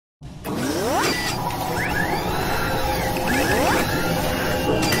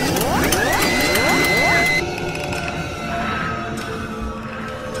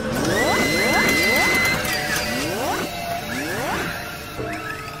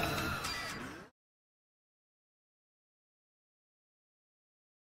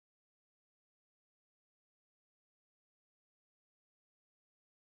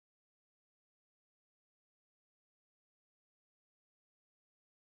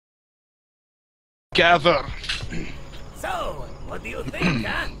Gather. So, what do you think,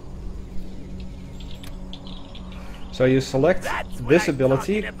 huh? So you select That's what this I'm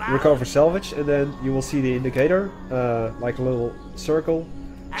ability, talking about. recover salvage, and then you will see the indicator, like a little circle.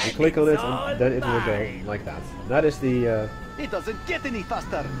 You And click on it, it's all and then it will go mine. like that. That is the. It doesn't get any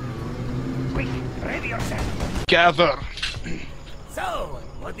faster. Quick, ready yourself. Gather. So,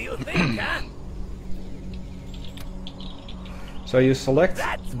 what do you think, huh? So you select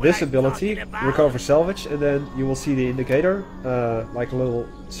That's what this I'm ability, talking about. recover salvage, and then you will see the indicator, like a little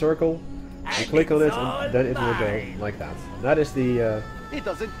circle. You And click on it, it's all and then it will go mine. like that. That is the. It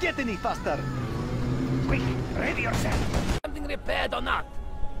doesn't get any faster. Quick, ready yourself. Something repaired or not?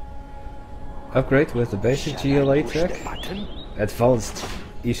 Upgrade with the basic GLA Push tech, the button. advanced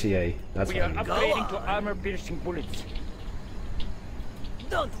ECA. That's We are what I mean. upgrading to armor-piercing bullets.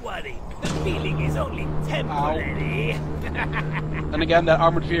 Don't worry, the feeling is only temporary. And again, that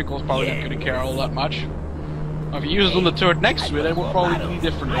armored vehicle is probably not going to care all that much. If you use it on the turret next to it, it will probably be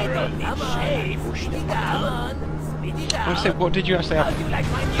different. I don't need shave. Speed it down. Speed it I was down. saying, what did you actually How do have you like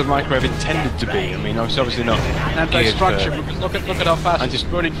my the new microwave one? intended to be? I mean, it's obviously not. Anti-structure, geared for- because look at how fast I it's just-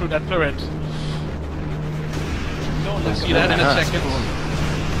 burning through that turret. We'll see that in a second.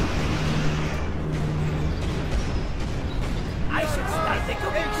 I should start the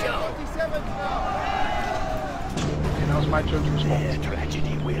cooking show. Okay, now it's my turn to respond.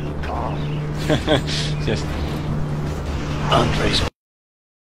 Tragedy will come. Just Andre's.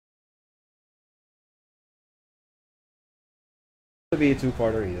 It'll be a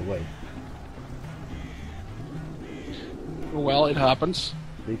two-parter either way. Well, it happens.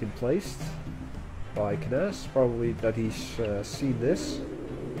 Beacon placed by Knas. Probably that he's seen this.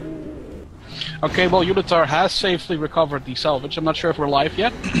 Okay, well, Unitar has safely recovered the salvage. I'm not sure if we're live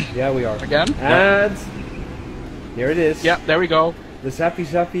yet. Yeah, we are. Again? And here it is. Yeah, there we go. The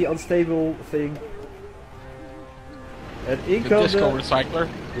zappy unstable thing. And The in comes disco recycler.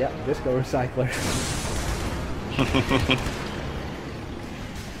 yeah, disco recycler.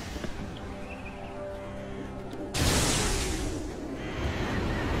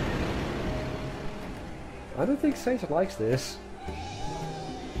 I don't think Sage likes this.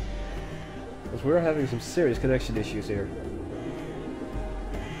 Because we're having some serious connection issues here.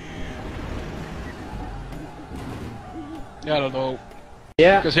 Yeah, I don't know.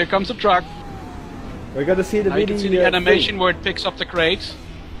 Yeah, Because here comes the truck. we're gonna see the Now you mini can see the animation thing. where it picks up the crate.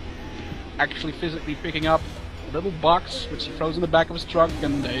 Actually physically picking up a little box, which he throws in the back of his truck,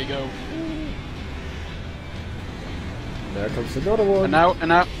 and there you go. There comes another one.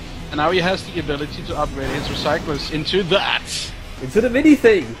 And now he has the ability to upgrade his recyclers into that! Into the mini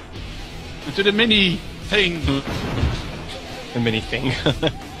thing! Into the mini thing! A mini thing.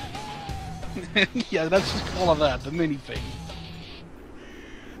 Yeah, let's just call it that, the mini thing.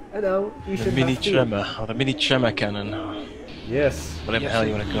 And now we The should mini have two. tremor, or the mini tremor cannon, or Yes, whatever the Yes, hell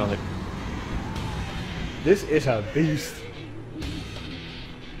you want to call it. this is a beast.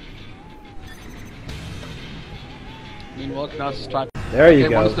 Meanwhile, Knas is trying. There you Okay,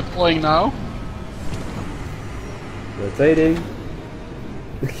 go. one is deploying now. Rotating.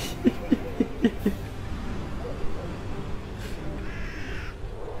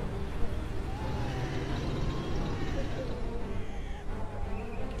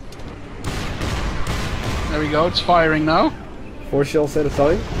 There we go, it's firing now. 4 shells at a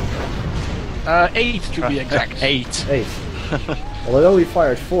time. 8 to be exact. 8. 8. Well, it only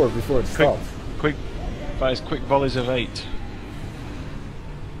fired 4 before it Quick, stopped. fires quick volleys of 8.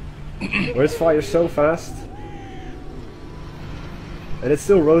 Where's fire so fast? And it's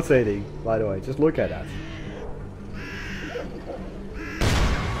still rotating, by the way. Just look at that.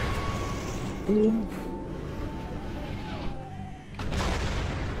 Boom.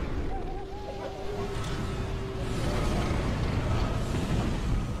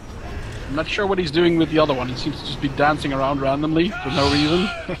 I'm not sure what he's doing with the other one. He seems to just be dancing around randomly for no reason.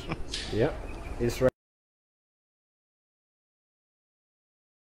 Yep. It's right.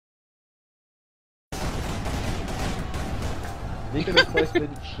 Beacon is placed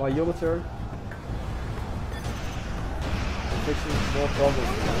by Unitar. Fixing more problems.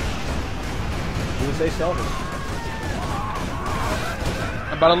 You would say salvage.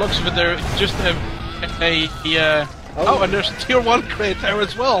 And by the looks of it, there just oh, and there's a tier 1 crate there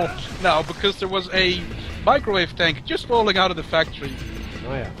as well now, because there was a microwave tank just rolling out of the factory.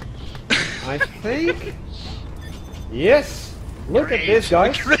 Oh yeah. I think... Yes! Look at this,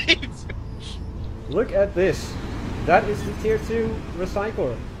 guys! Great! Look at this. That is the tier 2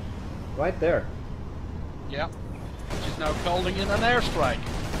 recycler. Right there. Yeah. She's now calling in an airstrike.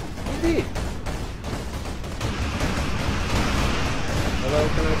 Indeed. Although,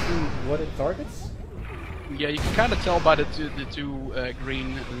 can I see what it targets? Yeah, you can kind of tell by the two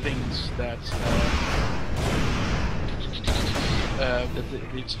green things that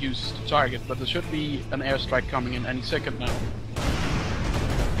it's used to target, but there should be an airstrike coming in any second now.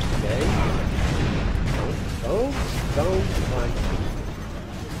 Okay. Don't mind.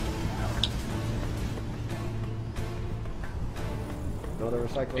 Another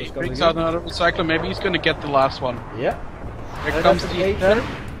recycler He is coming brings in. out another recycler, maybe he's gonna get the last one. Yeah. Here And comes that's the an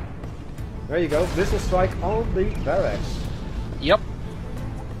 8-10. There you go. Missile strike on the barracks. Yep.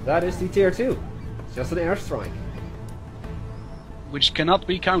 That is the tier 2. It's just an airstrike. Which cannot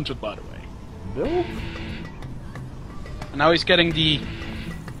be countered, by the way. Nope. And now he's getting the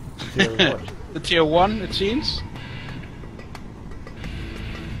Tier 1. the tier 1, it seems.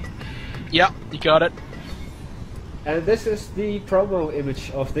 Yeah, he got it. And this is the promo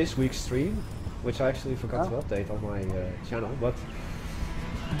image of this week's stream, which I actually forgot to update on my channel, but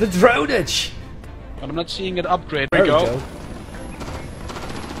the dronage! But I'm not seeing it upgrade. There There we go.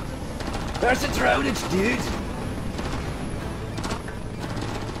 There's the dronage, dude!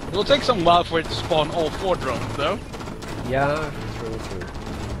 It will take some while for it to spawn all 4 drones, though. Yeah, true.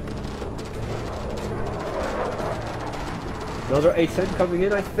 Another 8-10 coming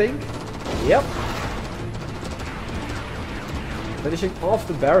in, I think. Yep. Finishing off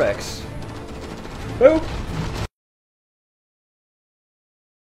the barracks. Boom!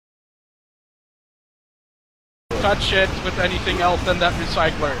 Touch it with anything else than that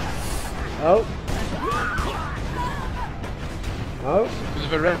recycler. Oh. Oh. Because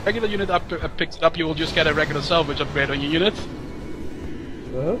if a regular unit picks it up, you will just get a regular salvage upgrade on your unit.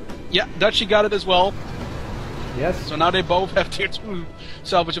 Uh-huh. Yeah, Dutchy got it as well. Yes. So now they both have tier 2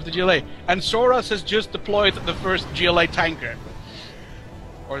 salvage of the GLA. And Soras has just deployed the first GLA tanker.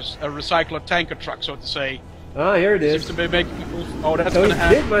 Or a recycler tanker truck, so to say. Ah, here it is. Seems to be making people... Oh, that's So he gonna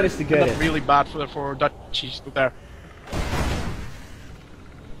did manage to get end it. up really bad for Dutchy there.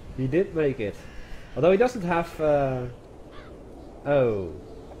 He did make it. Although he doesn't have... Oh.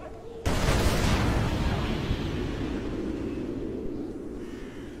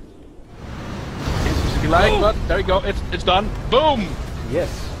 Seems to be lying, but there you go. It's done. Boom! Yes.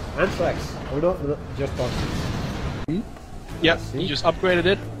 Anthrax. Or not just boxes. Yeah, see. he just upgraded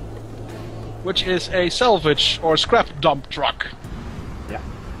it. Which is a salvage or scrap dump truck. Yeah.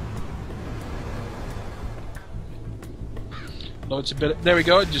 So it's a bit. There we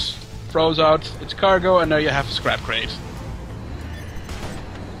go. It just throws out its cargo, and there you have a scrap crate.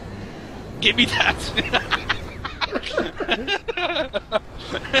 Give me that.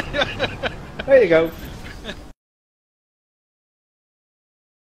 There you go.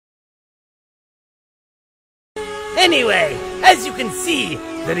 Anyway, as you can see,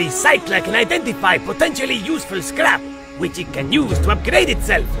 the recycler can identify potentially useful scrap, which it can use to upgrade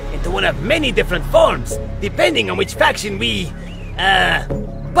itself into one of many different forms, depending on which faction we,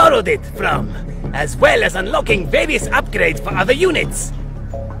 borrowed it from, as well as unlocking various upgrades for other units.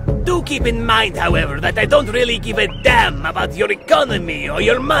 Do keep in mind, however, that I don't really give a damn about your economy or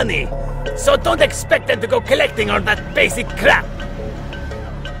your money, so don't expect them to go collecting all that basic crap.